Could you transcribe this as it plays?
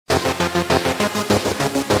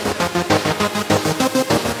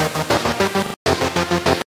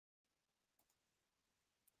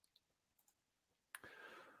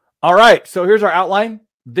All right, so here's our outline.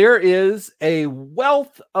 There is a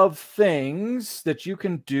wealth of things that you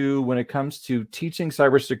can do when it comes to teaching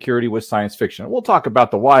cybersecurity with science fiction. We'll talk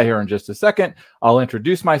about the why here in just a second. I'll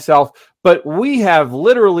introduce myself, but we have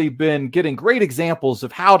literally been getting great examples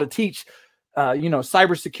of how to teach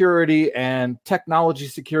cybersecurity and technology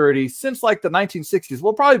security since like the 1960s.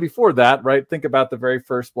 Well, probably before that, right? Think about the very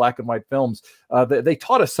first black and white films. They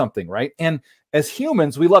taught us something, right? And as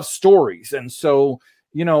humans, we love stories. And so,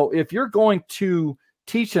 if you're going to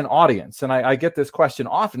teach an audience, and I get this question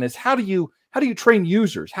often, is how do you train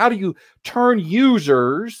users? How do you turn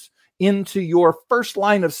users into your first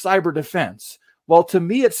line of cyber defense? Well, to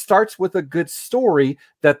me, it starts with a good story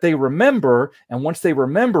that they remember. And once they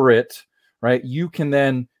remember it, right, you can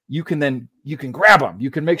grab them.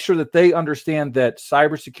 You can make sure that they understand that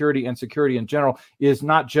cybersecurity and security in general is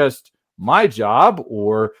not just my job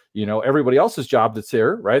or, everybody else's job that's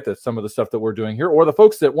here, right? That's some of the stuff that we're doing here, or the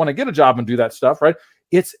folks that want to get a job and do that stuff, right?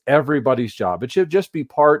 It's everybody's job. It should just be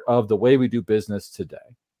part of the way we do business today.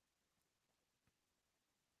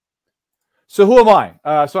 So who am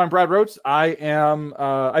I? So I'm Brad Rhodes.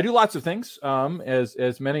 I do lots of things,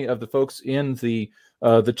 as many of the folks in the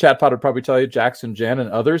chat pod would probably tell you, Jackson, Jen,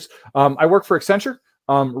 and others. I work for Accenture.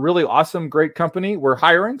 Really awesome, great company. We're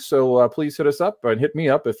hiring, so please hit us up and hit me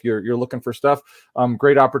up if you're looking for stuff.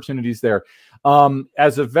 Great opportunities there.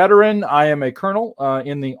 As a veteran, I am a colonel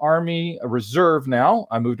in the Army Reserve now.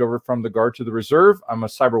 I moved over from the Guard to the Reserve. I'm a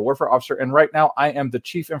cyber warfare officer, and right now I am the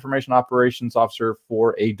Chief Information Operations Officer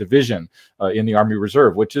for a division in the Army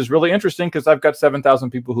Reserve, which is really interesting because I've got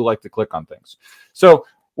 7,000 people who like to click on things. So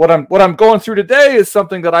what I'm going through today is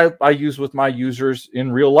something that I use with my users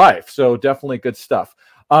in real life. So definitely good stuff.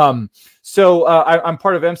 I'm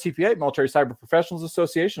part of MCPA, Military Cyber Professionals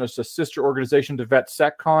Association. It's a sister organization to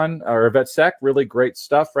VetSecCon or VetSec. Really great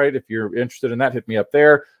stuff, right? If you're interested in that, hit me up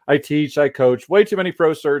there. I teach, I coach, way too many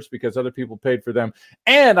pro certs because other people paid for them.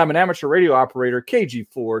 And I'm an amateur radio operator,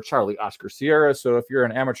 KG4, Charlie Oscar Sierra. So if you're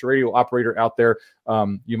an amateur radio operator out there,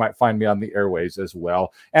 you might find me on the airways as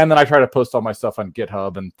well. And then I try to post all my stuff on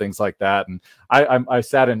GitHub and things like that. And I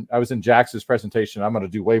was in Jax's presentation. I'm going to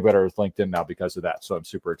do way better with LinkedIn now because of that. So I'm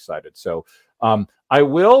super excited. So I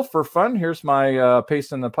will, for fun, here's my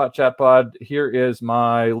paste in the chat pod. Here is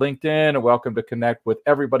my LinkedIn. Welcome to connect with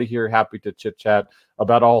everybody here. Happy to chit chat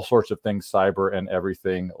about all sorts of things cyber and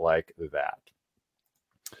everything like that.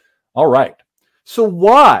 All right. So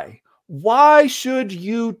why should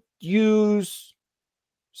you use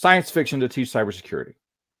science fiction to teach cybersecurity?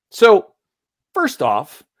 So first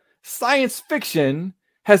off, science fiction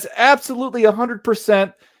has absolutely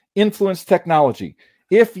 100% influenced technology.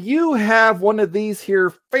 If you have one of these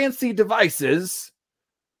here fancy devices,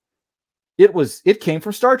 it came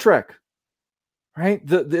from Star Trek, right?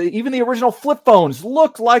 Even the original flip phones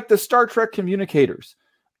looked like the Star Trek communicators.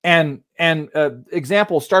 And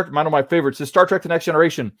example, one of my favorites is Star Trek: The Next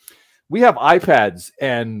Generation. We have iPads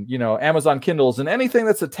and Amazon Kindles and anything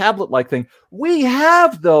that's a tablet-like thing. We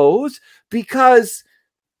have those because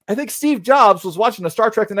I think Steve Jobs was watching a Star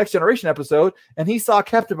Trek: The Next Generation episode, and he saw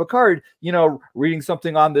Captain Picard, reading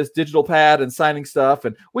something on this digital pad and signing stuff.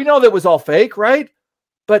 And we know that was all fake, right?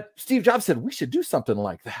 But Steve Jobs said, we should do something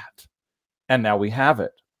like that. And now we have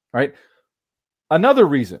it, right? Another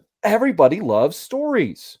reason, everybody loves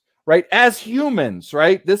stories, right? As humans,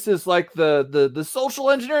 right? This is like the social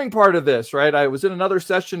engineering part of this, right? I was in another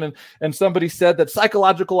session and somebody said that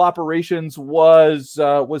psychological operations was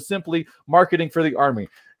simply marketing for the Army.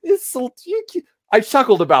 I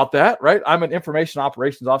chuckled about that, right? I'm an information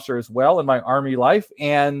operations officer as well in my Army life.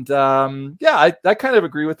 And I kind of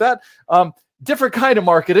agree with that. Different kind of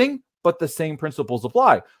marketing, but the same principles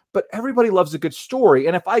apply. But everybody loves a good story.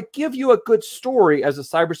 And if I give you a good story as a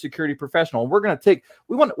cybersecurity professional, one of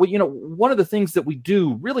the things that we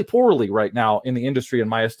do really poorly right now in the industry, in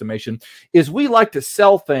my estimation, is we like to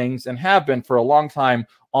sell things and have been for a long time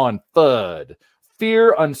on FUD,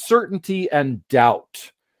 fear, uncertainty, and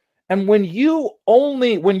doubt. And when you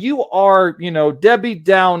are, Debbie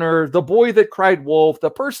Downer, the boy that cried wolf, the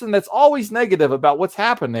person that's always negative about what's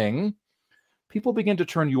happening, people begin to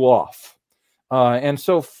turn you off. And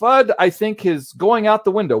so FUD, I think, is going out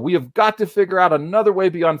the window. We have got to figure out another way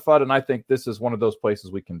beyond FUD, and I think this is one of those places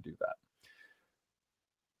we can do that.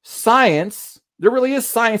 Science, there really is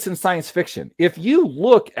science in science fiction. If you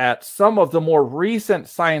look at some of the more recent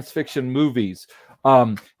science fiction movies,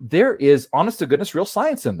 there is, honest to goodness, real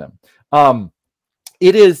science in them.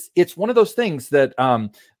 It's one of those things that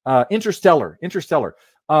Interstellar,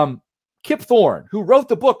 Kip Thorne, who wrote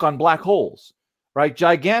the book on black holes, right?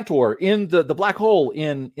 Gigantor in the black hole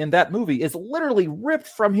in that movie is literally ripped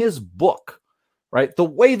from his book, right? The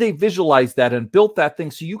way they visualized that and built that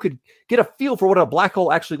thing so you could get a feel for what a black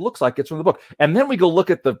hole actually looks like. It's from the book. And then we go look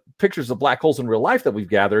at the pictures of black holes in real life that we've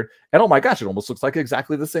gathered, and oh my gosh, it almost looks like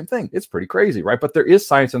exactly the same thing. It's pretty crazy, right? But there is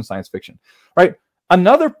science in science fiction, right?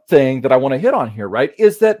 Another thing that I want to hit on here, right,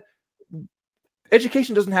 is that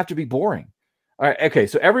education doesn't have to be boring. All right, okay,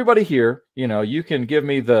 so everybody here, you know, you can give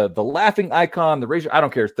me the laughing icon, the raise, I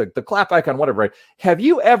don't care, the clap icon, whatever, right? Have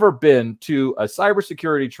you ever been to a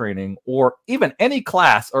cybersecurity training or even any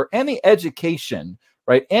class or any education,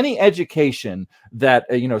 right? Any education that,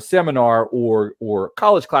 you know, seminar or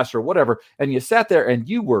college class or whatever, and you sat there and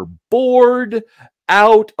you were bored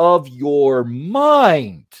out of your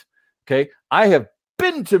mind, okay? I have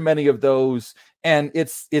been to many of those, and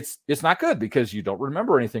it's not good because you don't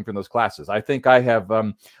remember anything from those classes. I think I have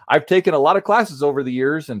I've taken a lot of classes over the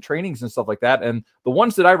years and trainings and stuff like that, and the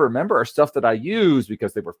ones that I remember are stuff that I use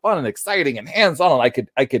because they were fun and exciting and hands-on, and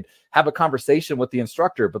I could have a conversation with the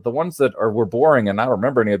instructor. But the ones that were boring and I don't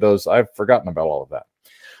remember any of those, I've forgotten about all of that,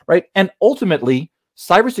 right? And ultimately,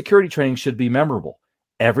 cybersecurity training should be memorable.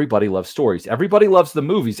 Everybody loves stories. Everybody loves the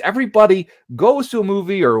movies. Everybody goes to a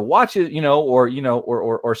movie or watches,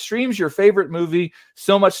 or streams your favorite movie.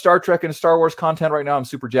 So much Star Trek and Star Wars content right now. I'm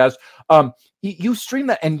super jazzed. You stream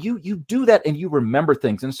that and you do that and you remember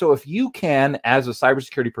things. And so if you can, as a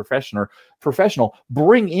cybersecurity professional,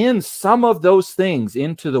 bring in some of those things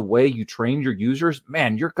into the way you train your users,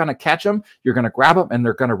 man, you're going to catch them, you're going to grab them, and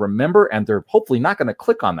they're going to remember, and they're hopefully not going to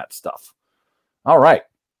click on that stuff. All right.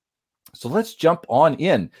 So let's jump on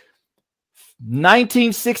in.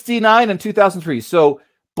 1969 and 2003. So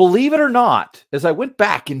believe it or not, as I went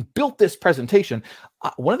back and built this presentation,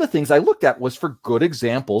 one of the things I looked at was for good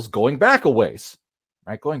examples going back a ways,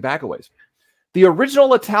 right? Going back a ways. The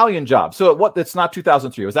original Italian Job. So that's not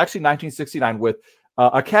 2003. It was actually 1969 with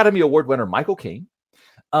Academy Award winner Michael Caine.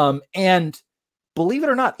 And believe it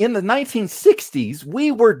or not, in the 1960s,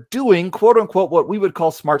 we were doing, quote unquote, what we would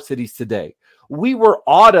call smart cities today. We were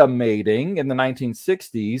automating in the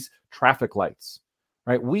 1960s traffic lights,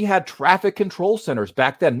 right? We had traffic control centers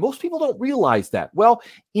back then. Most people don't realize that. Well,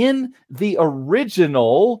 in the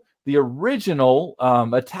original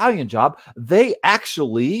Italian Job, they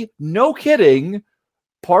actually, no kidding,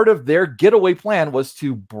 part of their getaway plan was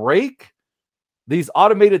to break these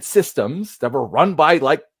automated systems that were run by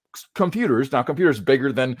like computers. Now, computers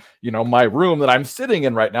bigger than, my room that I'm sitting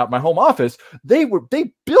in right now, my home office. They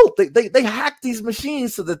hacked these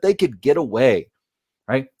machines so that they could get away,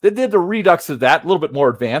 right? They did the redux of that, a little bit more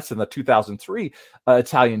advanced in the 2003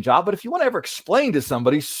 Italian Job. But if you want to ever explain to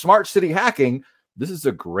somebody smart city hacking, this is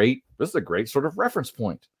a great sort of reference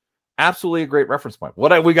point. Absolutely a great reference point.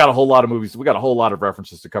 We got a whole lot of movies. We got a whole lot of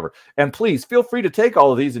references to cover. And please feel free to take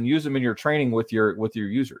all of these and use them in your training with your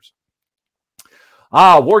users.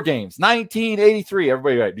 War Games, 1983.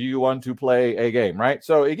 Everybody, right? Do you want to play a game, right?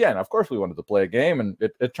 So again, of course we wanted to play a game, and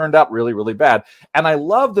it turned out really, really bad. And I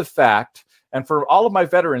love the fact, and for all of my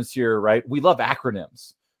veterans here, right, we love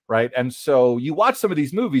acronyms, right? And so you watch some of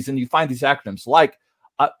these movies and you find these acronyms like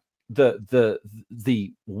the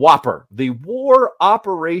WOPR, the War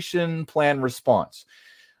Operation Plan Response.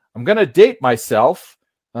 I'm going to date myself,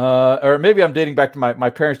 or maybe I'm dating back to my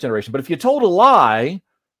parents' generation, but if you told a lie,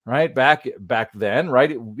 right, back then,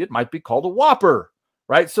 right, it might be called a Whopper,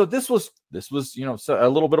 right? So this was a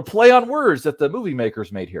little bit of play on words that the movie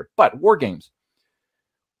makers made here. But war games,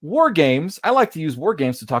 I like to use war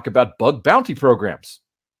games to talk about bug bounty programs.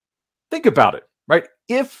 Think about it, right?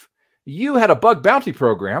 If you had a bug bounty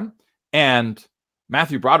program and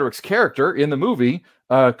Matthew Broderick's character in the movie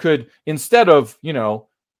could, instead of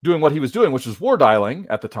doing what he was doing, which was war dialing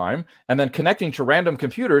at the time, and then connecting to random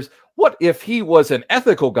computers, what if he was an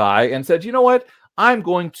ethical guy and said, you know what, I'm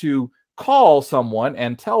going to call someone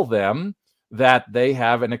and tell them that they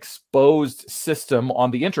have an exposed system on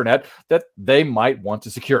the internet that they might want to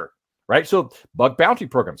secure, right? So bug bounty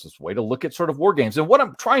programs is a way to look at sort of war games. And what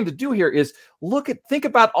I'm trying to do here is think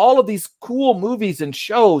about all of these cool movies and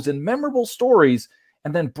shows and memorable stories,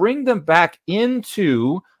 and then bring them back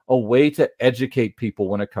into a way to educate people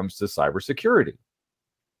when it comes to cybersecurity.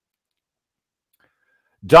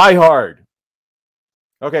 Die Hard.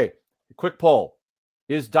 Okay, quick poll.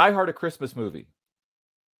 Is Die Hard a Christmas movie?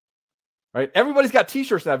 Right? Everybody's got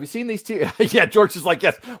t-shirts now. Have you seen these Yeah, George is like,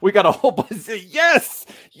 yes, we got a whole bunch.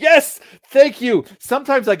 Yes, thank you.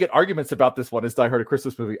 Sometimes I get arguments about this one. Is Die Hard a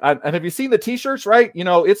Christmas movie? And have you seen the t-shirts, right?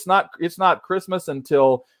 It's not Christmas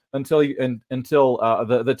until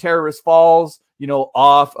the terrorist falls,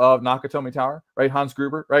 off of Nakatomi Tower, right? Hans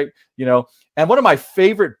Gruber, right? And one of my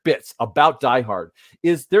favorite bits about Die Hard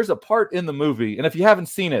is there's a part in the movie, and if you haven't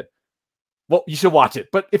seen it, Well, you should watch it.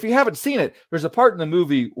 But if you haven't seen it, there's a part in the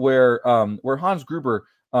movie where Hans Gruber,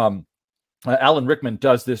 Alan Rickman,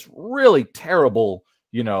 does this really terrible,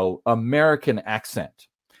 American accent.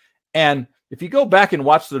 And if you go back and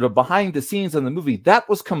watch the behind the scenes in the movie, that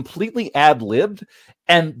was completely ad-libbed.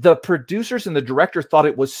 And the producers and the director thought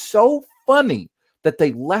it was so funny that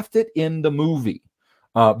they left it in the movie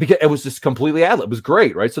because it was just completely ad-libbed. It was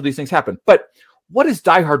great, right? So these things happen. But what is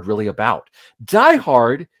Die Hard really about? Die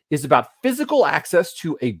Hard is about physical access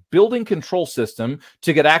to a building control system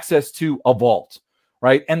to get access to a vault,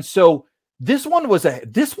 right? And so this one,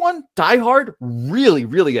 Die Hard, really,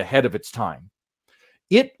 really ahead of its time.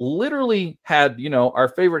 It literally had, our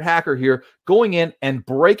favorite hacker here going in and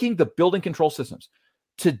breaking the building control systems.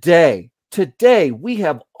 Today, we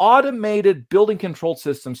have automated building control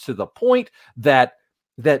systems to the point that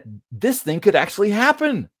this thing could actually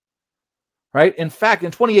happen. Right. In fact,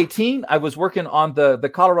 in 2018, I was working on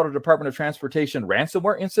the Colorado Department of Transportation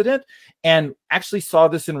ransomware incident and actually saw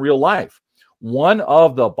this in real life. One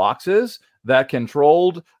of the boxes that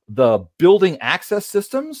controlled the building access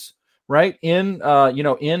systems, right, for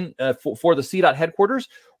the CDOT headquarters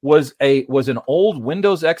was an old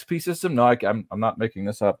Windows XP system. No, I'm not making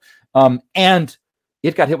this up. And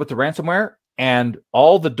it got hit with the ransomware, and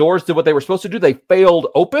all the doors did what they were supposed to do. They failed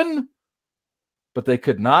open, but they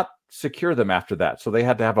could not secure them after that. So they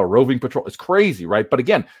had to have a roving patrol. It's crazy, right? But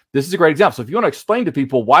again, this is a great example. So if you want to explain to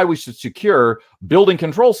people why we should secure building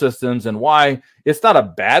control systems and why it's not a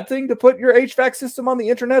bad thing to put your HVAC system on the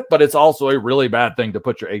internet, but it's also a really bad thing to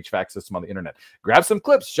put your HVAC system on the internet. Grab some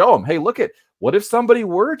clips, show them, hey, look at what if somebody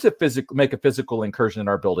were to make a physical incursion in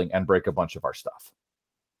our building and break a bunch of our stuff.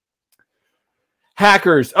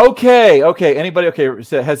 Hackers. Okay. Anybody? Okay.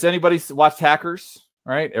 So has anybody watched Hackers?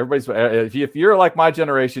 All right, everybody's. If you're like my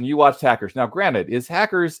generation, you watched Hackers. Now, granted, is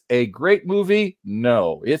Hackers a great movie?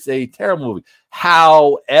 No, it's a terrible movie.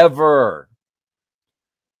 However,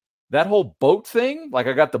 that whole boat thing, like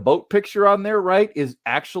I got the boat picture on there, right, is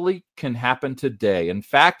actually can happen today. In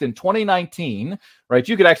fact, in 2019, right,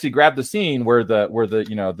 you could actually grab the scene where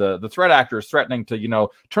the threat actor is threatening to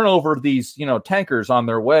turn over these tankers on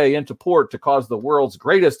their way into port to cause the world's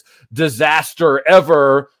greatest disaster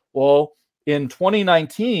ever. Well, in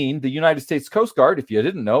 2019, the United States Coast Guard, if you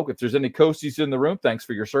didn't know, if there's any coasties in the room, thanks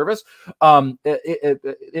for your service.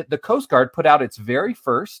 The Coast Guard put out its very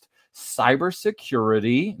first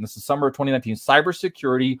cybersecurity, and this is summer of 2019,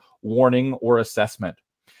 cybersecurity warning or assessment.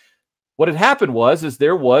 What had happened is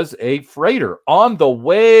there was a freighter on the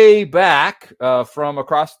way back from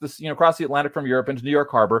across the Atlantic from Europe into New York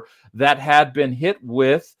Harbor that had been hit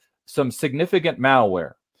with some significant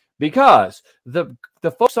malware. Because the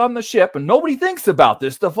folks on the ship, and nobody thinks about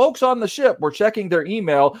this, the folks on the ship were checking their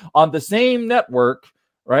email on the same network,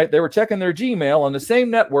 right? They were checking their Gmail on the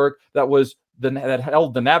same network that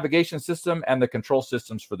held the navigation system and the control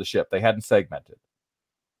systems for the ship. They hadn't segmented.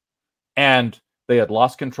 And they had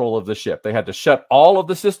lost control of the ship. They had to shut all of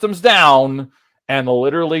the systems down and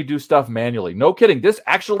literally do stuff manually. No kidding. This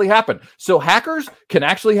actually happened. So hackers can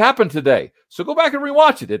actually happen today. So go back and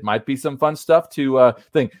rewatch it. It might be some fun stuff to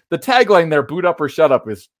think. The tagline there, boot up or shut up,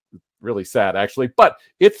 is really sad, actually. But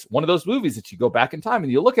it's one of those movies that you go back in time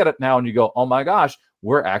and you look at it now and you go, oh my gosh,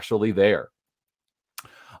 we're actually there.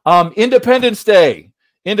 Independence Day.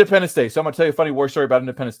 So I'm going to tell you a funny war story about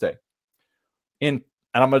Independence Day. And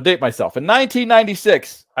I'm going to date myself. In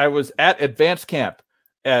 1996, I was at advanced camp.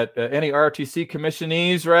 At any ROTC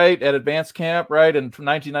commissionees, right, at advanced camp, right, in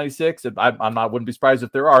 1996. Wouldn't be surprised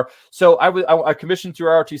if there are. So I commissioned through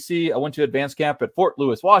ROTC. I went to advanced camp at Fort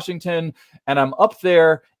Lewis, Washington, and I'm up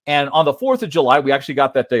there. And on the 4th of July, we actually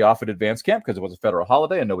got that day off at advanced camp because it was a federal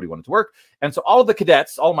holiday and nobody wanted to work. And so all of the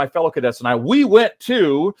cadets, all of my fellow cadets and we went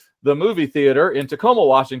to the movie theater in Tacoma,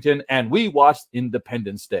 Washington, and we watched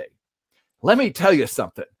Independence Day. Let me tell you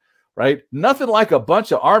something. Right? Nothing like a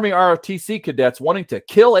bunch of Army ROTC cadets wanting to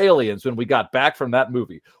kill aliens when we got back from that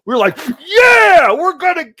movie. We were like, yeah, we're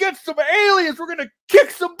going to get some aliens. We're going to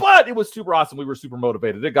kick some butt. It was super awesome. We were super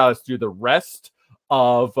motivated. It got us through the rest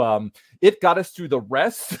of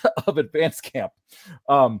advanced camp.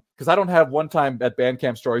 Because I don't have one time at band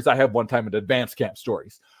camp stories. I have one time at advanced camp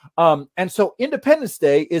stories. And so Independence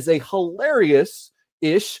Day is a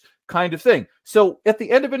hilarious-ish kind of thing. So at the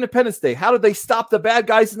end of Independence Day, how did they stop the bad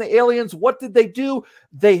guys and the aliens? What did they do?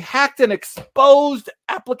 They hacked an exposed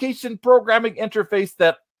application programming interface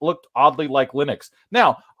that looked oddly like Linux.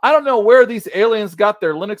 Now, I don't know where these aliens got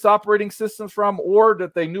their Linux operating systems from or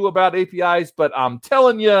that they knew about APIs, but I'm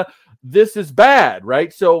telling you, this is bad,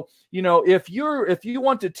 right? So you know, if you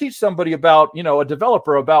want to teach somebody about, you know, a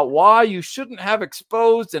developer about why you shouldn't have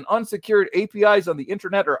exposed and unsecured APIs on the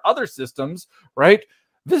internet or other systems, right?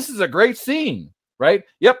 This is a great scene, right?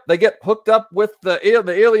 Yep, they get hooked up with the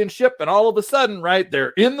alien ship, and all of a sudden, right,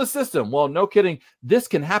 they're in the system. Well, no kidding, this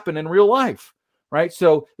can happen in real life, right?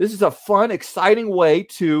 So this is a fun, exciting way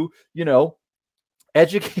to, you know,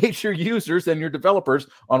 educate your users and your developers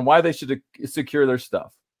on why they should secure their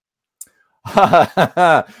stuff.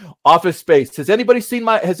 Office Space. Has anybody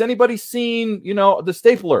seen, you know, the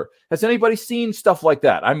stapler? Has anybody seen stuff like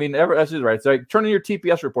that? I mean, that's right. It's like turn in your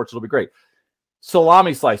TPS reports. It'll be great.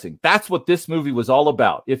 Salami slicing. That's what this movie was all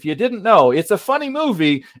about. If you didn't know, it's a funny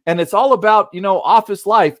movie, and it's all about, you know, office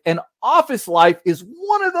life. And Office Life is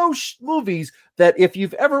one of those movies that if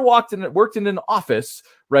you've ever worked in an office,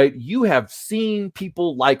 right, you have seen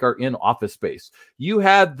people like are in Office Space. You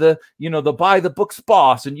had the, you know, the by the books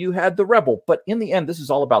boss, and you had the rebel. But in the end, this is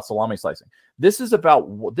all about salami slicing. This is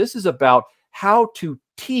about how to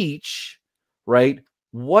teach, right,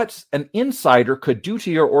 what an insider could do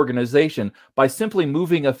to your organization by simply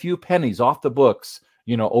moving a few pennies off the books,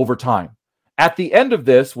 you know, over time. At the end of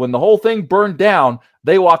this, when the whole thing burned down,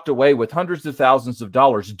 they walked away with hundreds of thousands of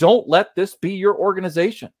dollars. Don't let this be your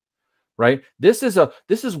organization, right? This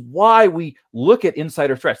is why we look at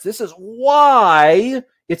insider threats. This is why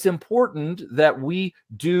it's important that we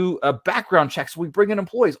do background checks. We bring in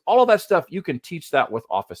employees. All of that stuff, you can teach that with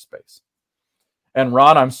Office Space. And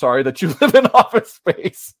Ron, I'm sorry that you live in Office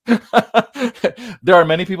Space. There are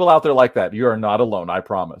many people out there like that. You are not alone, I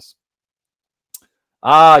promise.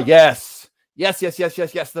 Ah, yes. Yes.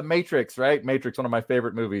 The Matrix, right? Matrix, one of my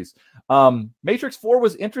favorite movies. Matrix 4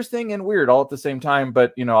 was interesting and weird all at the same time,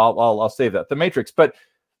 but, you know, I'll save that. The Matrix. But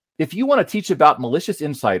if you want to teach about malicious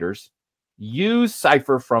insiders, use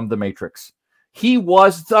Cypher from The Matrix. He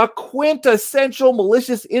was the quintessential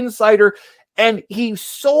malicious insider, and he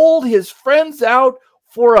sold his friends out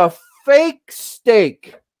for a fake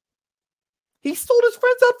steak. He sold his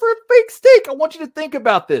friends out for a fake steak. I want you to think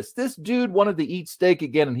about this. This dude wanted to eat steak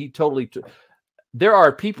again, and he totally there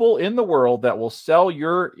are people in the world that will sell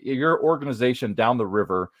your organization down the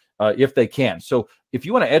river if they can. So if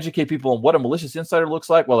you want to educate people on what a malicious insider looks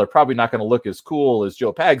like, well, they're probably not going to look as cool as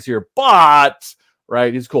Joe Pags here, but,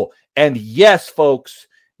 right, he's cool. And yes, folks,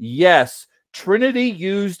 yes, Trinity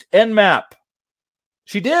used Nmap.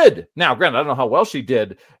 She did. Now, granted, I don't know how well she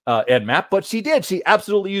did Nmap, but she did. She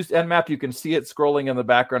absolutely used Nmap. You can see it scrolling in the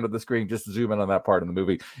background of the screen. Just zoom in on that part of the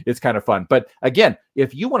movie. It's kind of fun. But again,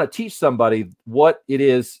 if you want to teach somebody what it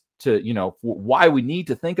is to, you know, why we need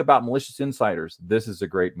to think about malicious insiders, this is a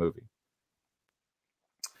great movie.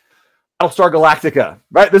 Battlestar Galactica,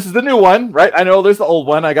 right? This is the new one, right? I know there's the old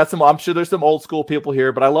one. I'm sure there's some old school people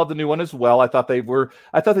here, but I love the new one as well. I thought they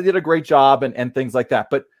did a great job and things like that.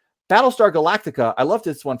 But Battlestar Galactica, I love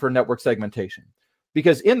this one for network segmentation,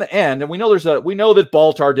 because in the end, and we know that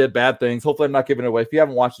Baltar did bad things. Hopefully I'm not giving it away. If you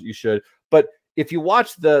haven't watched it, you should. But if you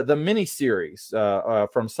watch the mini series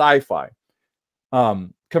from Sci-Fi,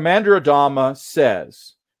 Commander Adama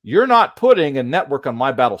says, "You're not putting a network on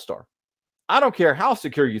my Battlestar. I don't care how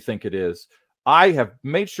secure you think it is. I have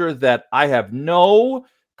made sure that I have no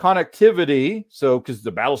connectivity." So, because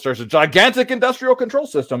the Battlestar is a gigantic industrial control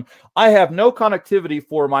system, I have no connectivity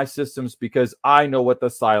for my systems because I know what the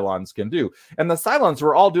Cylons can do. And the Cylons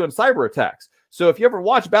were all doing cyber attacks. So if you ever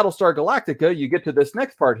watch Battlestar Galactica, you get to this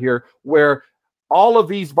next part here where all of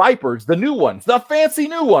these Vipers, the new ones, the fancy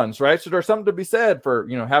new ones, right? So there's something to be said for,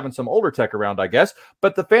 you know, having some older tech around, I guess.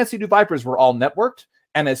 But the fancy new Vipers were all networked.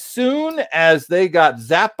 And as soon as they got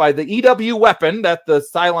zapped by the EW weapon that the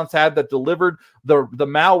Cylons had that delivered the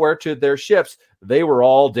malware to their ships, they were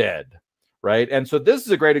all dead, right? And so this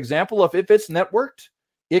is a great example of if it's networked,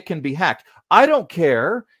 it can be hacked. I don't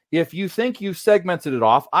care if you think you segmented it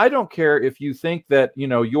off. I don't care if you think that, you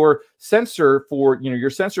know, your sensor for, you know, your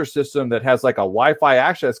sensor system that has like a Wi-Fi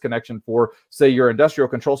access connection for, say, your industrial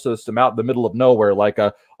control system out in the middle of nowhere, like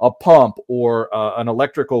a pump or an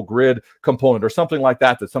electrical grid component or something like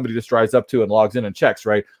that somebody just drives up to and logs in and checks,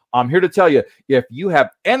 right? I'm here to tell you, if you have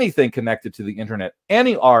anything connected to the internet,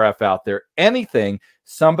 any RF out there, anything,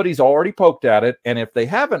 somebody's already poked at it. And if they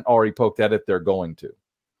haven't already poked at it, they're going to.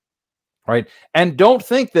 Right. And don't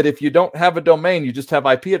think that if you don't have a domain, you just have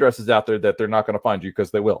IP addresses out there that they're not going to find you,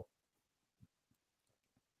 because they will.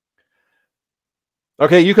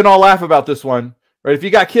 Okay, you can all laugh about this one, right? If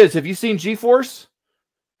you got kids, have you seen G-Force?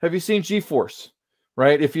 Have you seen G-Force?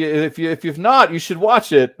 Right? If you've not, you should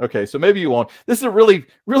watch it. Okay, so maybe you won't. This is a really,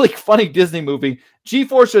 really funny Disney movie.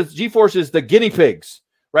 G-Force is the guinea pigs,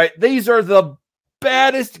 right? These are the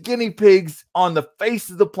baddest guinea pigs on the face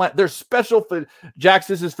of the planet. They're special for Jax.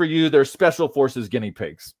 This is for you. They're special forces guinea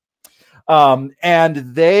pigs. And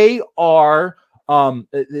they are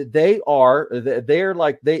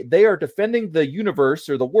defending the universe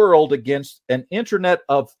or the world against an Internet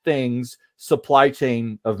of Things supply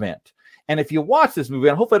chain event. And if you watch this movie,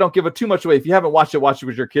 and hopefully I don't give it too much away. If you haven't watched it, watch it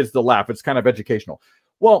with your kids. They'll laugh. It's kind of educational.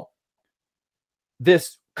 Well,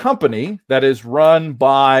 this company that is run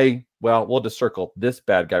by, well, we'll just circle this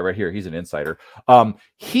bad guy right here. He's an insider.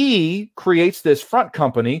 He creates this front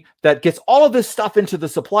company that gets all of this stuff into the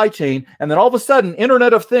supply chain. And then all of a sudden,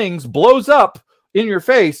 Internet of Things blows up in your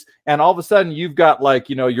face. And all of a sudden you've got like,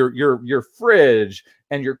 you know, your fridge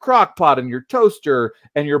and your crock pot and your toaster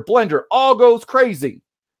and your blender all goes crazy.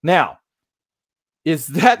 Now, is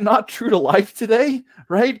that not true to life today,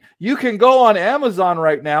 right? You can go on Amazon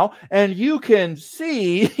right now and you can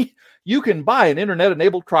see, you can buy an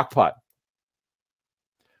internet-enabled crock pot.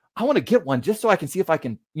 I want to get one just so I can see if I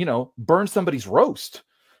can, you know, burn somebody's roast,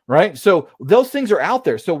 right? So those things are out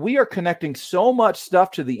there. So we are connecting so much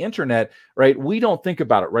stuff to the internet, right? We don't think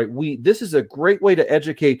about it, right? This is a great way to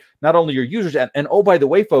educate not only your users, and oh, by the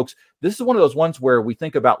way, folks, this is one of those ones where we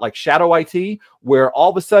think about like shadow IT, where all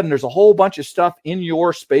of a sudden there's a whole bunch of stuff in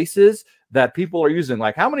your spaces that people are using.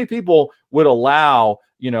 Like how many people would allow,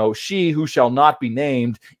 you know, she who shall not be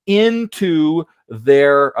named into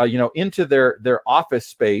their, into their office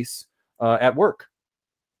space at work?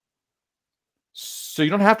 So you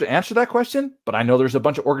don't have to answer that question, but I know there's a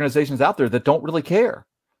bunch of organizations out there that don't really care,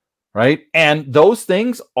 right? And those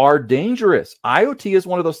things are dangerous. IoT is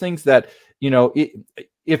one of those things that, you know,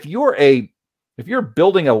 if you're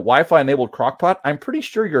building a Wi-Fi enabled crockpot, I'm pretty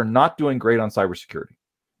sure you're not doing great on cybersecurity.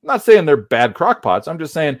 I'm not saying they're bad crockpots. I'm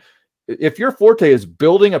just saying if your forte is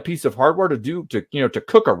building a piece of hardware to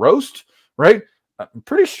cook a roast, right? I'm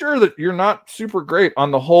pretty sure that you're not super great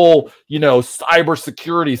on the whole, you know,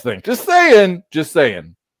 cybersecurity thing. Just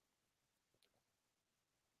saying.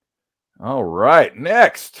 All right,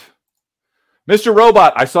 next. Mr.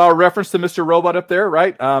 Robot. I saw a reference to Mr. Robot up there,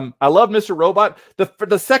 right? I love Mr. Robot.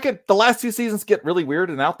 The last two seasons get really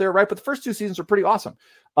weird and out there, right? But the first two seasons are pretty awesome.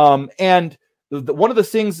 And one of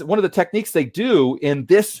the techniques they do in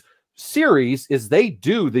this series is they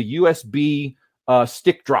do the USB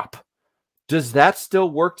stick drop. Does that still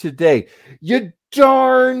work today? You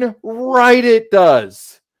darn right it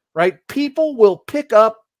does, right? People will pick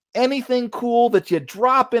up anything cool that you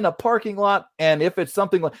drop in a parking lot. And if it's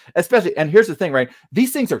something like, especially, and here's the thing, right?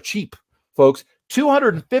 These things are cheap, folks.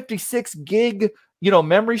 256 gig,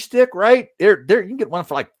 memory stick, right? There, you can get one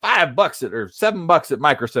for like $5 or $7 at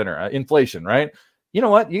Micro Center, inflation, right? You know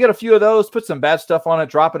what? You get a few of those, put some bad stuff on it,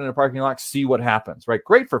 drop it in a parking lot, see what happens, right?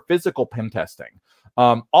 Great for physical pen testing.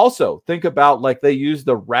 Also think about like they use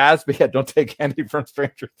the Raspberry. Yeah, don't take candy from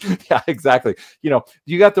strangers. Yeah, exactly. You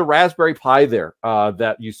got the Raspberry Pi there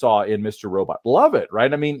that you saw in Mr. Robot. Love it,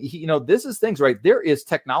 right? I mean, this is things, right? There is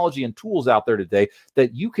technology and tools out there today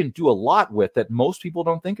that you can do a lot with that most people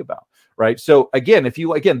don't think about, right? So again,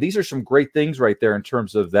 these are some great things right there in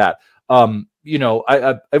terms of that. It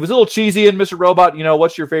was a little cheesy in Mr. Robot.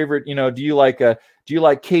 What's your favorite? Do you like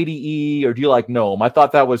KDE or do you like GNOME? I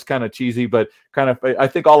thought that was kind of cheesy, but I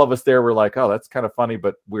think all of us there were like, oh, that's kind of funny,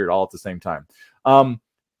 but weird all at the same time.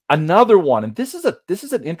 Another one, and this is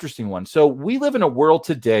an interesting one. So we live in a world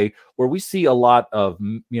today where we see a lot of,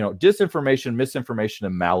 disinformation, misinformation,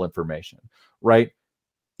 and malinformation, right?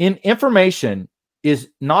 Information is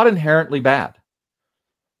not inherently bad.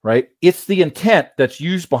 Right? It's the intent that's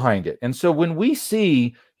used behind it. And so when we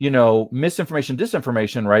see, misinformation,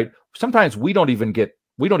 disinformation, right? Sometimes we don't even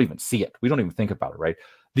see it. We don't even think about it, right?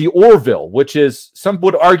 The Orville, which is, some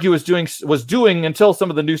would argue was doing until some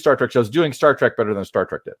of the new Star Trek shows, doing Star Trek better than Star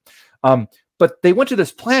Trek did. But they went to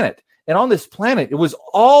this planet, and on this planet, it was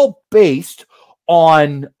all based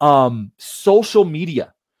on social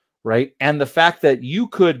media, right? And the fact that you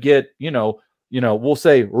could get, we'll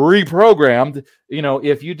say reprogrammed,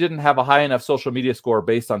 if you didn't have a high enough social media score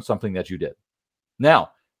based on something that you did.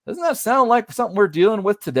 Now, doesn't that sound like something we're dealing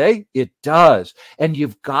with today? It does. And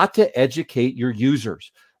you've got to educate your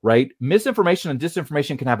users, right? Misinformation and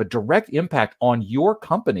disinformation can have a direct impact on your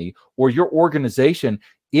company or your organization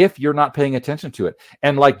if you're not paying attention to it.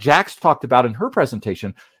 And like Jax talked about in her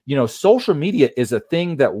presentation, social media is a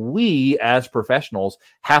thing that we as professionals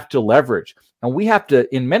have to leverage. And we have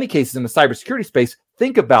to, in many cases in the cybersecurity space,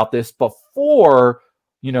 think about this before,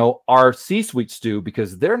 our C-suites do,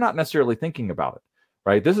 because they're not necessarily thinking about it,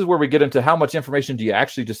 right? This is where we get into how much information do you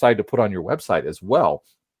actually decide to put on your website as well.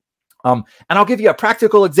 And I'll give you a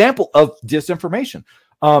practical example of disinformation.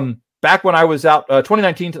 back when I was out,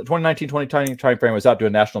 2019, 2020 timeframe, I was out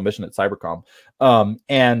doing national mission at Cybercom.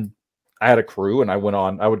 And I had a crew, and I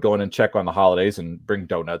would go in and check on the holidays and bring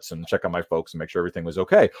donuts and check on my folks and make sure everything was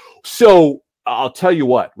okay. So I'll tell you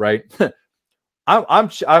what, right? I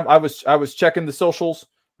was checking the socials,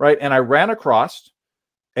 right? And I ran across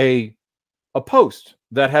a post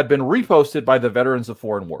that had been reposted by the veterans of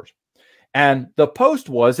foreign wars. And the post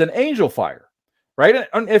was an angel fire, right?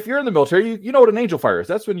 And if you're in the military, you know what an angel fire is.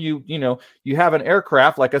 That's when you have an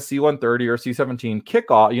aircraft like a C-130 or C-17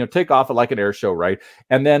 take off at like an air show, right?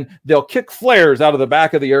 And then they'll kick flares out of the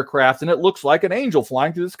back of the aircraft, and it looks like an angel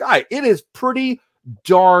flying through the sky. It is pretty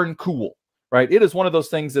darn cool, right? It is one of those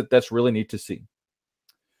things that's really neat to see.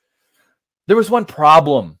 There was one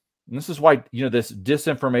problem, and this is why, this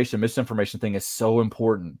disinformation, misinformation thing is so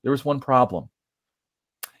important. There was one problem.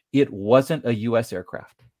 It wasn't a U.S.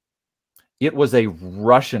 aircraft. It was a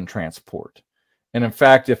Russian transport. And in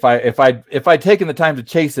fact, if I'd taken the time to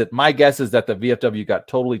chase it, my guess is that the VFW got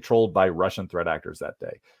totally trolled by Russian threat actors that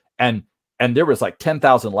day. And there was like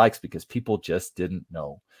 10,000 likes because people just didn't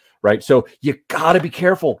know. Right. So you got to be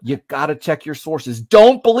careful. You got to check your sources.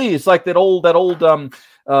 Don't believe. It's like that old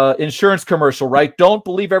insurance commercial, right? Don't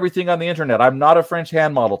believe everything on the internet. I'm not a French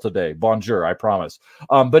hand model today. Bonjour, I promise.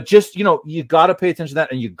 But just, you got to pay attention to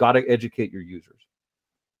that, and you got to educate your users.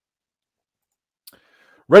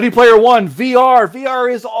 Ready Player One, VR. VR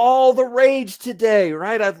is all the rage today,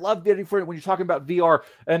 right? I love it when you're talking about VR.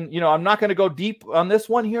 And, I'm not going to go deep on this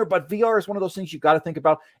one here, but VR is one of those things you got to think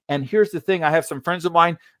about. And here's the thing. I have some friends of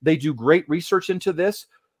mine. They do great research into this.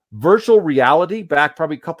 Virtual reality, back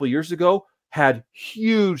probably a couple of years ago, had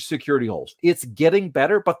huge security holes. It's getting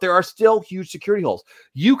better, but there are still huge security holes.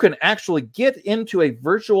 You can actually get into a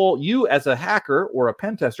you as a hacker or a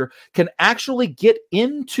pen tester can actually get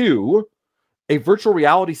into a virtual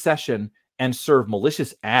reality session and serve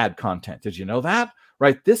malicious ad content. Did you know that?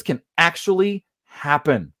 Right? This can actually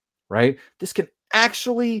happen, right? This can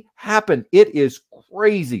actually happen. It is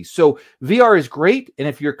crazy. So VR is great. And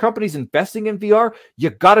if your company's investing in VR,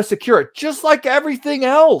 you got to secure it. Just like everything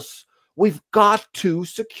else, we've got to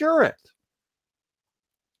secure it.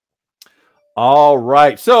 All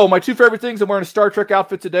right. So my two favorite things, I'm wearing a Star Trek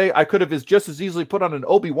outfit today. I could have just as easily put on an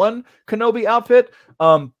Obi-Wan Kenobi outfit.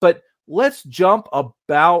 But let's jump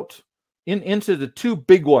into the two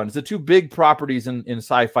big ones, the two big properties in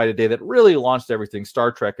sci-fi today that really launched everything,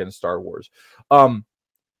 Star Trek and Star Wars.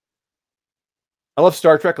 I love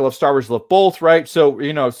Star Trek. I love Star Wars. I love both, right? So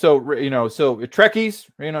Trekkies,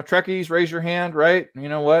 raise your hand, right? You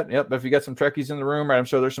know what? Yep. If you got some Trekkies in the room, right? I'm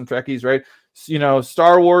sure there's some Trekkies, right?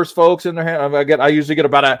 Star Wars folks in their hand. I usually get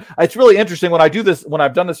about it's really interesting when I do this, when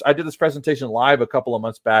I've done this, I did this presentation live a couple of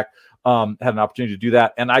months back, had an opportunity to do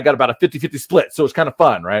that. And I got about a 50-50 split. So it's kind of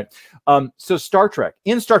fun, right? So Star Trek,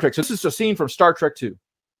 so this is a scene from Star Trek 2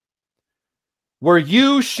 where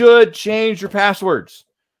you should change your passwords,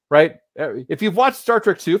 right? If you've watched Star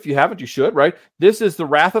Trek 2, if you haven't, you should, right? This is the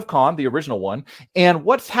Wrath of Khan, the original one. And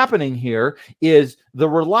what's happening here is the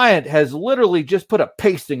Reliant has literally just put a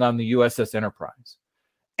pasting on the USS Enterprise.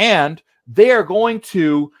 And they are going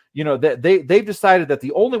to, they've decided that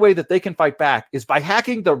the only way that they can fight back is by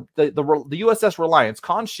hacking the USS Reliance,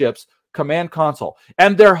 Khan ship's command console.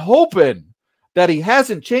 And they're hoping that he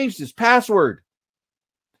hasn't changed his password.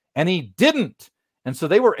 And he didn't. And so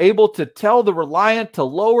they were able to tell the Reliant to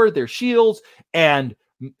lower their shields and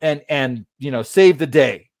save the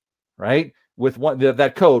day, right? With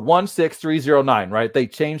that code 16309, right? They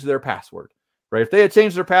changed their password, right? If they had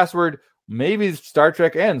changed their password, maybe Star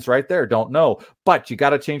Trek ends right there. Don't know, but you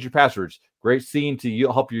got to change your passwords. Great scene to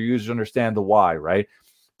help your users understand the why, right?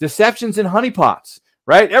 Deceptions in honeypots,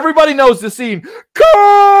 right? Everybody knows the scene.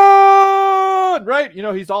 Right?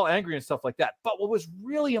 He's all angry and stuff like that. But what was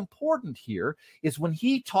really important here is when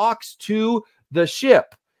he talks to the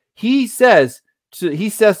ship, he says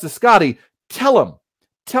to Scotty, tell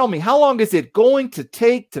me, how long is it going to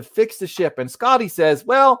take to fix the ship? And Scotty says,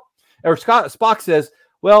 Spock says,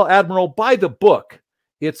 well, Admiral, by the book,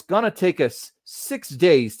 it's going to take us 6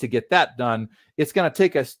 days to get that done. It's going to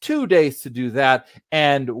take us 2 days to do that.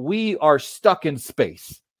 And we are stuck in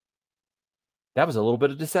space. That was a little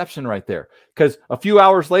bit of deception right there, because a few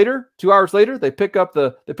hours later, 2 hours later, they pick up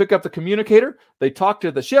the communicator, they talk to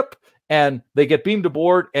the ship, and they get beamed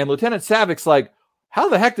aboard. And Lieutenant Savik's like, "How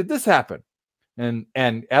the heck did this happen?" And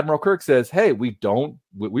Admiral Kirk says, "Hey, we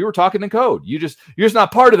were talking in code. You're just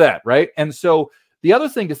not part of that, right?" And so the other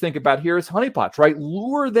thing to think about here is honeypots, right?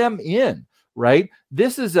 Lure them in, right?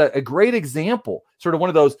 This is a great example, sort of one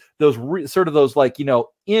of those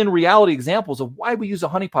in reality examples of why we use a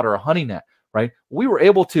honeypot or a honey net. right? We were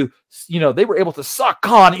able to, they were able to suck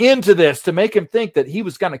Khan into this to make him think that he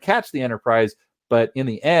was going to catch the Enterprise. But in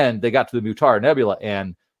the end, they got to the Mutara Nebula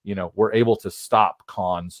and, were able to stop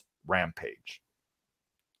Khan's rampage.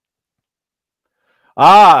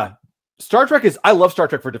 Star Trek I love Star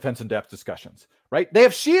Trek for defense in depth discussions, right? They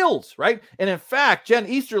have shields, right? And in fact, Jen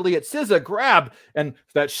Easterly at CISA grabbed and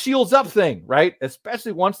that shields up thing, right?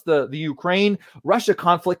 Especially once the Ukraine-Russia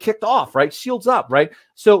conflict kicked off, right? Shields up, right?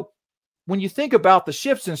 So when you think about the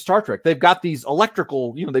ships in Star Trek, they've got these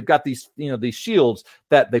electrical, they've got these, these shields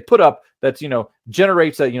that they put up that's,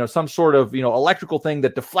 generates a, some sort of, electrical thing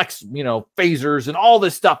that deflects, phasers and all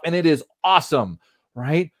this stuff. And it is awesome,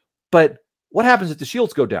 right? But what happens if the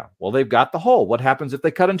shields go down? Well, they've got the hull. What happens if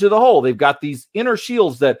they cut into the hull? They've got these inner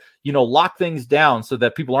shields that, lock things down so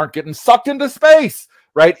that people aren't getting sucked into space,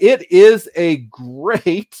 right? It's a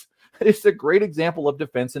great example of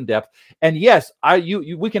defense in depth. And yes,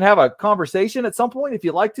 we can have a conversation at some point, if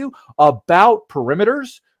you'd like to, about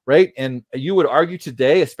perimeters, right? And you would argue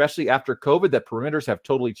today, especially after COVID, that perimeters have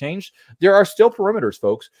totally changed. There are still perimeters,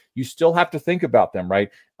 folks. You still have to think about them, right?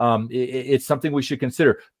 It's something we should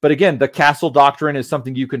consider. But again, the castle doctrine is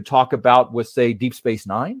something you can talk about with, say, Deep Space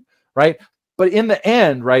Nine, right? But in the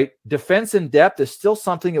end, right, defense in depth is still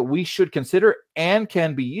something that we should consider and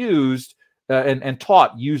can be used and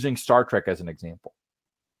taught using Star Trek as an example.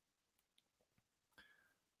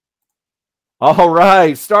 All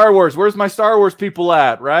right, Star Wars. Where's my Star Wars people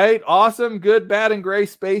at, right? Awesome, good, bad, and gray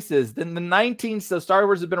spaces. Then the 19th, so Star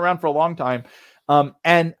Wars has been around for a long time.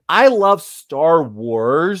 And I love Star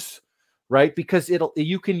Wars, right? Because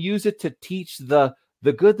you can use it to teach the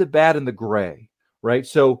good, the bad, and the gray, right?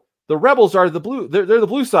 So the rebels are the blue, they're the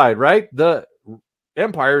blue side, right? The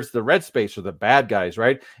Empire's the red space, or the bad guys,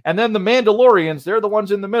 right? And then the Mandalorians, they're the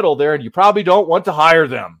ones in the middle there, and you probably don't want to hire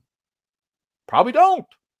them. Probably don't.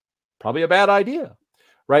 Probably a bad idea,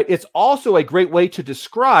 right? It's also a great way to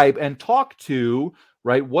describe and talk to,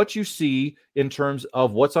 right, what you see in terms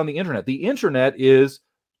of what's on the internet. The internet is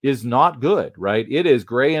not good, right? It is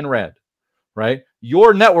gray and red, right?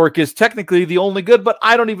 Your network is technically the only good, but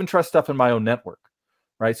I don't even trust stuff in my own network,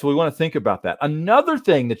 right? So we want to think about that. Another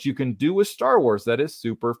thing that you can do with Star Wars that is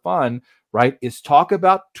super fun, right, is talk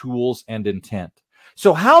about tools and intent.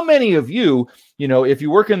 So how many of you, if you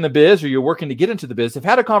work in the biz or you're working to get into the biz, have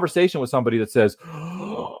had a conversation with somebody that says,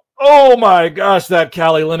 oh my gosh, that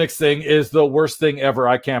Kali Linux thing is the worst thing ever.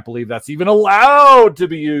 I can't believe that's even allowed to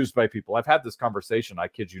be used by people. I've had this conversation. I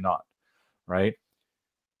kid you not, right?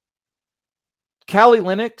 Kali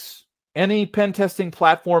Linux, any pen testing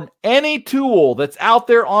platform, any tool that's out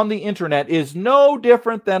there on the internet is no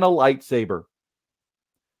different than a lightsaber.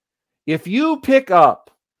 If you pick up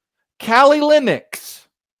Kali Linux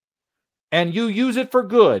and you use it for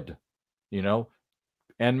good,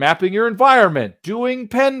 and mapping your environment, doing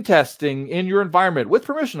pen testing in your environment with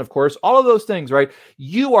permission, of course, all of those things, right?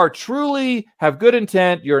 You are truly have good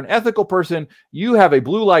intent. You're an ethical person. You have a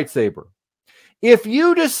blue lightsaber. If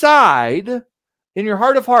you decide in your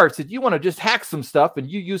heart of hearts that you want to just hack some stuff and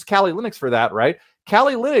you use Kali Linux for that, right?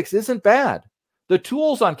 Kali Linux isn't bad. The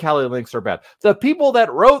tools on Kali Linux are bad. The people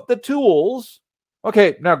that wrote the tools,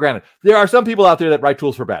 okay, now granted, there are some people out there that write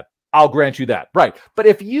tools for bad. I'll grant you that, right? But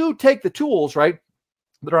if you take the tools, right,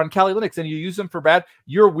 that are on Kali Linux and you use them for bad,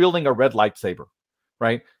 you're wielding a red lightsaber,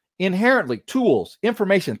 right? Inherently, tools,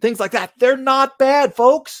 information, things like that, they're not bad,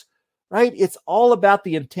 folks, right? It's all about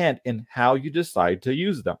the intent and how you decide to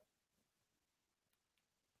use them.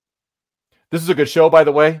 This is a good show, by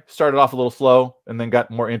the way. Started off a little slow and then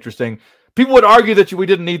got more interesting. People would argue that we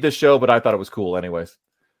didn't need this show, but I thought it was cool anyways.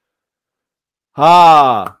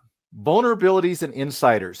 Vulnerabilities and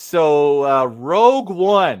insiders. So Rogue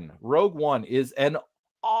One is an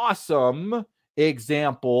awesome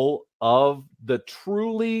example of the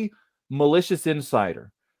truly malicious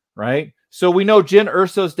insider, right? So we know Jyn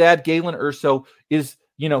Erso's dad, Galen Erso, is,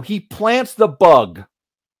 he plants the bug,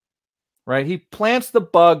 right? He plants the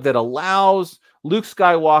bug that allows Luke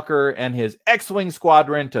Skywalker and his X-Wing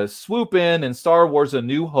squadron to swoop in Star Wars A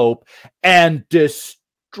New Hope and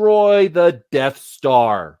destroy the Death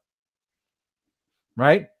Star,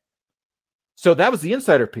 right? So that was the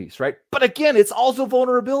insider piece, right? But again, it's also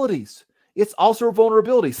vulnerabilities.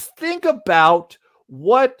 Think about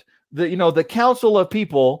what the council of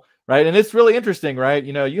people, right? And it's really interesting, right?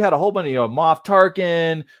 You had a whole bunch of Moff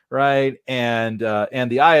Tarkin, right? And the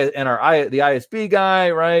ISB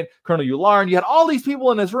guy, right? Colonel Yularen. You had all these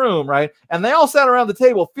people in this room, right? And they all sat around the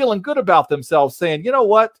table feeling good about themselves, saying, you know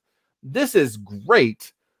what? This is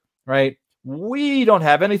great, right? We don't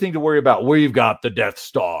have anything to worry about. We've got the Death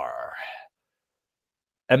Star.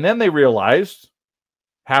 And then they realized,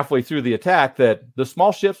 halfway through the attack that the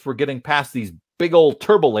small ships were getting past these big old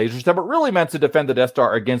turbo lasers that were really meant to defend the Death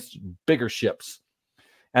Star against bigger ships,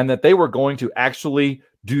 and that they were going to actually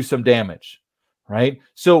do some damage, right?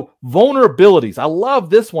 So vulnerabilities, I love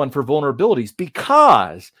this one for vulnerabilities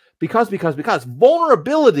because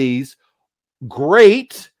vulnerabilities,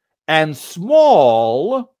 great and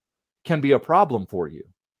small, can be a problem for you.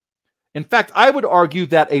 In fact, I would argue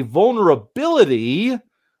that a vulnerability,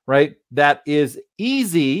 right, that is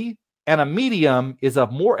easy and a medium is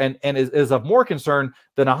of more is of more concern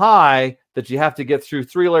than a high that you have to get through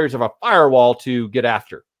 3 layers of a firewall to get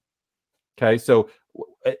after. Okay, so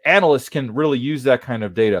analysts can really use that kind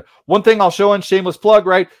of data. One thing I'll show in shameless plug,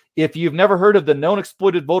 right? If you've never heard of the known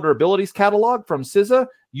exploited vulnerabilities catalog from CISA,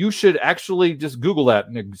 you should actually just Google that.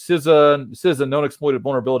 CISA known exploited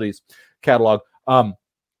vulnerabilities catalog.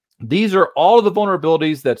 These are all of the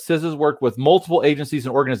vulnerabilities that CISA's worked with multiple agencies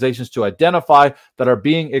and organizations to identify that are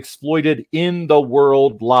being exploited in the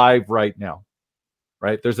world live right now,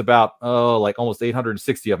 right? There's about, like almost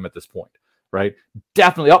 860 of them at this point, right?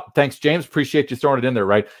 Definitely. Oh, thanks, James. Appreciate you throwing it in there,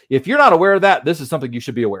 right? If you're not aware of that, this is something you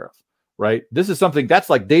should be aware of, right? This is something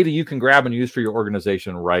that's like data you can grab and use for your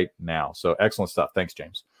organization right now. So excellent stuff. Thanks,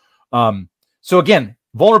 James. So again,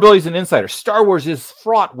 vulnerabilities and insiders. Star Wars is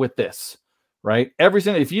fraught with this. Right?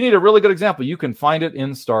 If you need a really good example, you can find it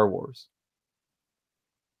in Star Wars.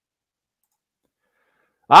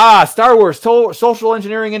 Star Wars, social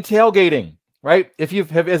engineering and tailgating, right?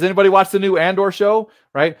 Has anybody watched the new Andor show,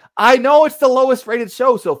 right? I know it's the lowest rated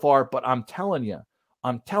show so far, but I'm telling you,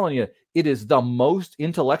 it is the most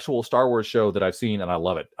intellectual Star Wars show that I've seen, and I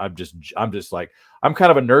love it. I'm just like, I'm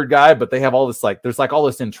kind of a nerd guy, but they have all this, like, there's like all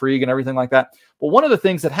this intrigue and everything like that. But one of the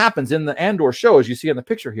things that happens in the Andor show, as you see in the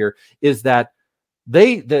picture here, is that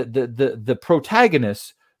the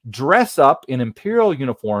protagonists dress up in Imperial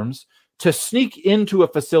uniforms to sneak into a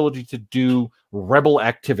facility to do rebel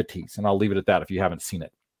activities. And I'll leave it at that if you haven't seen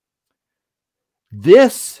it.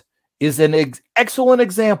 This is an excellent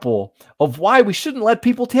example of why we shouldn't let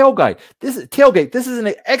people tailgate. This is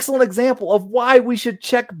an excellent example of why we should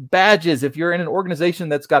check badges if you're in an organization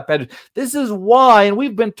that's got badges. This is why, and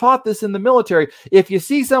we've been taught this in the military, if you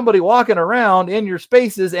see somebody walking around in your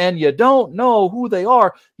spaces and you don't know who they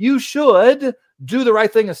are, you should do the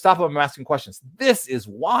right thing and stop them from asking questions. This is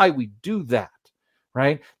why we do that,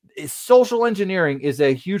 right? Social engineering is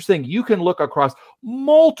a huge thing. You can look across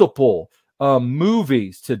multiple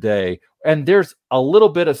movies today, and there's a little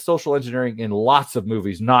bit of social engineering in lots of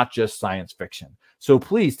movies, not just science fiction. So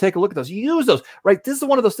please take a look at those, use those, right? This is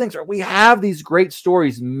one of those things where we have these great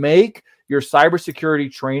stories. Make your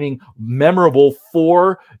cybersecurity training memorable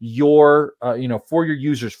for your, for your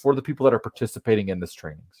users, for the people that are participating in this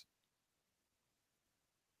trainings.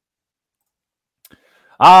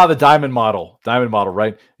 The diamond model,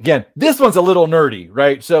 right? Again, this one's a little nerdy,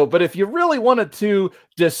 right? So, but if you really wanted to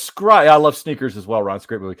describe, I love Sneakers as well, Ron, it's a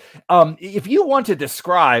great movie. If you want to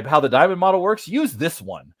describe how the diamond model works, use this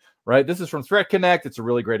one, right? This is from Threat Connect. It's a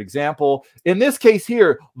really great example. In this case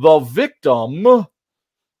here, the victim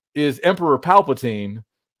is Emperor Palpatine,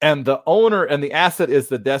 and the owner and the asset is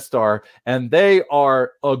the Death Star, and they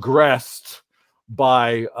are aggressed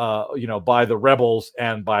by, by the rebels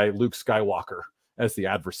and by Luke Skywalker as the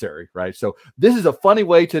adversary, right? So this is a funny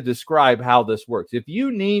way to describe how this works. If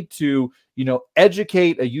you need to,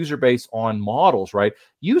 educate a user base on models, right?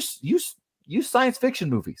 Use science fiction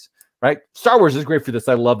movies, right? Star Wars is great for this.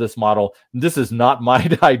 I love this model. This is not my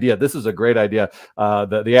idea. This is a great idea.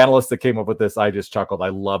 The analyst that came up with this, I just chuckled. I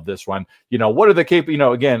love this one. What are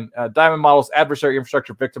the diamond models, adversary,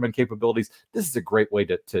 infrastructure, victim, and capabilities. This is a great way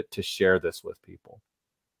to share this with people.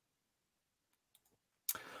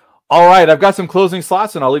 All right, I've got some closing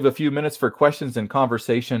slots, and I'll leave a few minutes for questions and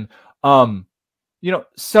conversation. Some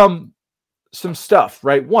stuff,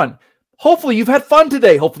 right? One, hopefully you've had fun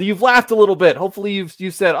today. Hopefully you've laughed a little bit. Hopefully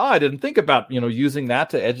you've said, "Oh, I didn't think about using that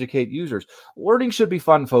to educate users." Learning should be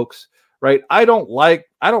fun, folks. Right? I don't like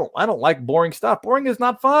boring stuff. Boring is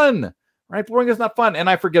not fun, right? Boring is not fun, and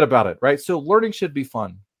I forget about it, right? So learning should be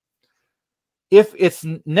fun. If it's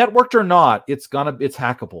networked or not, it's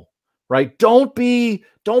hackable. Right? Don't be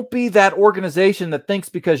that organization that thinks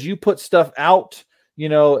because you put stuff out,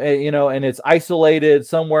 and it's isolated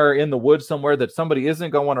somewhere in the woods somewhere that somebody isn't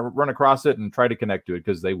going to want to run across it and try to connect to it,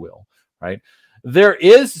 because they will, right?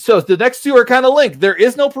 So the next two are kind of linked. There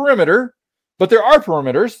is no perimeter, but there are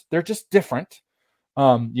perimeters. They're just different.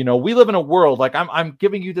 We live in a world, like I'm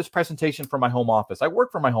giving you this presentation from my home office. I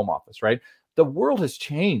work from my home office, right? The world has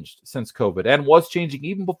changed since COVID and was changing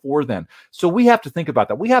even before then. So we have to think about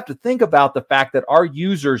that. We have to think about the fact that our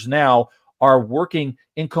users now are working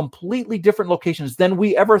in completely different locations than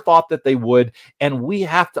we ever thought that they would. And we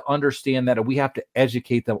have to understand that, and we have to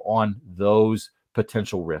educate them on those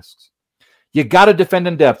potential risks. You got to defend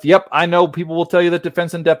in depth. Yep, I know people will tell you that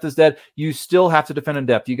defense in depth is dead. You still have to defend in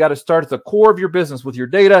depth. You got to start at the core of your business with your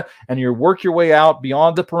data, and you work your way out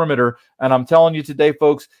beyond the perimeter. And I'm telling you today,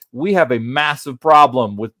 folks, we have a massive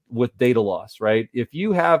problem with data loss, right? If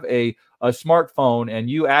you have a smartphone and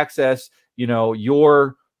you access,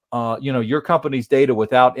 your company's data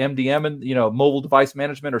without MDM and, mobile device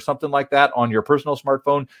management or something like that on your personal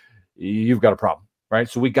smartphone, you've got a problem. Right.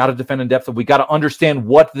 So we got to defend in depth, and we got to understand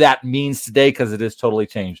what that means today, because it has totally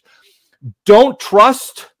changed. Don't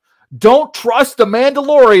trust the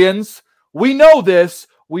Mandalorians. We know this.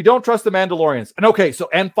 We don't trust the Mandalorians. And okay,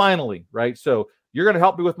 and finally, right? So you're going to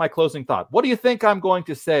help me with my closing thought. What do you think I'm going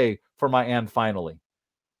to say for my and finally?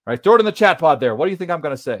 Right? Throw it in the chat pod there. What do you think I'm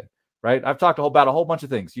going to say? Right? I've talked about a whole bunch of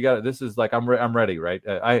things. You got it. This is like I'm ready, right?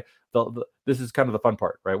 This is kind of the fun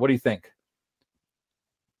part, right? What do you think?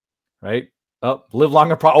 Right? Oh, live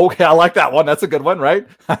long and okay, I like that one. That's a good one, right?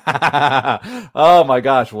 Oh my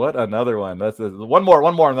gosh, what another one. That's one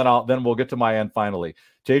more, and then we'll get to my end finally.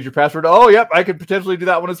 Change your password. Oh, yep, I could potentially do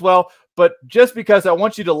that one as well. But just because I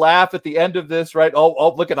want you to laugh at the end of this, right?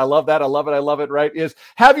 Oh, look at, I love that. I love it, right?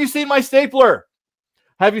 Have you seen my stapler?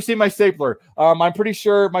 Have you seen my stapler? I'm pretty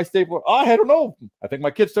sure my stapler. Oh, I don't know. I think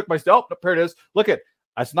my kids took my stapler. Oh, there it is. Look at.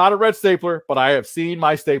 It's not a red stapler, but I have seen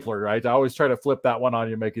my stapler, right? I always try to flip that one on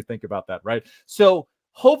you, make you think about that, right? So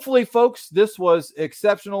hopefully, folks, this was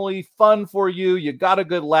exceptionally fun for you. You got a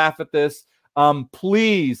good laugh at this.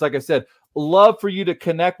 Please, like I said, love for you to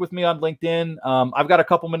connect with me on LinkedIn. I've got a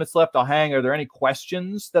couple minutes left. I'll hang. Are there any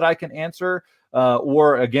questions that I can answer?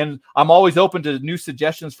 Or again, I'm always open to new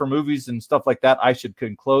suggestions for movies and stuff like that. I should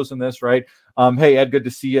close on this, right? Hey, Ed, good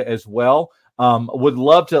to see you as well. Would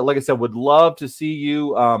love to, like I said, would love to see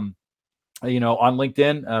you, on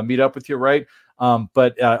LinkedIn, meet up with you, right?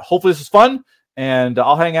 But hopefully this is fun, and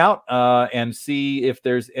I'll hang out and see if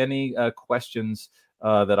there's any questions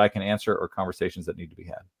that I can answer or conversations that need to be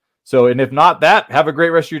had. So, and if not that, have a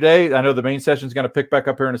great rest of your day. I know the main session is going to pick back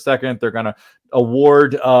up here in a second. They're going to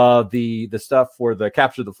award the stuff for the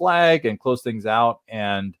capture the flag and close things out.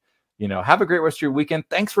 And, have a great rest of your weekend.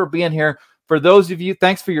 Thanks for being here. For those of you,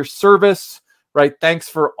 thanks for your service. Right. Thanks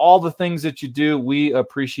for all the things that you do. We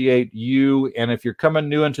appreciate you. And if you're coming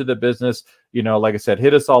new into the business, like I said,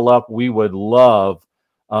 hit us all up. We would love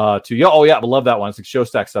to. Oh, yeah. I love that one. It's like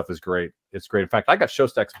Showstack stuff is great. It's great. In fact, I got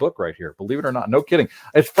Showstack's book right here. Believe it or not. No kidding.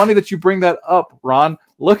 It's funny that you bring that up, Ron.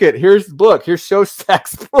 Look here's the book. Here's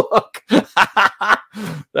Showstack's book.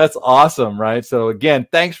 That's awesome, right? So again,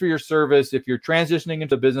 thanks for your service. If you're transitioning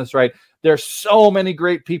into business, right, there's so many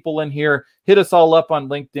great people in here. Hit us all up on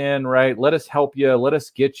LinkedIn, right? Let us help you. Let us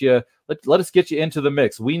get you. Let us get you into the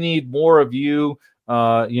mix. We need more of you,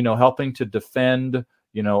 helping to defend,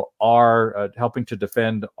 helping to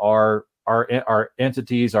defend our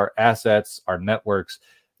entities, our assets, our networks.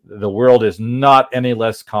 The world is not any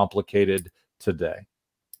less complicated today.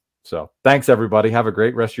 So thanks, everybody. Have a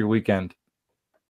great rest of your weekend.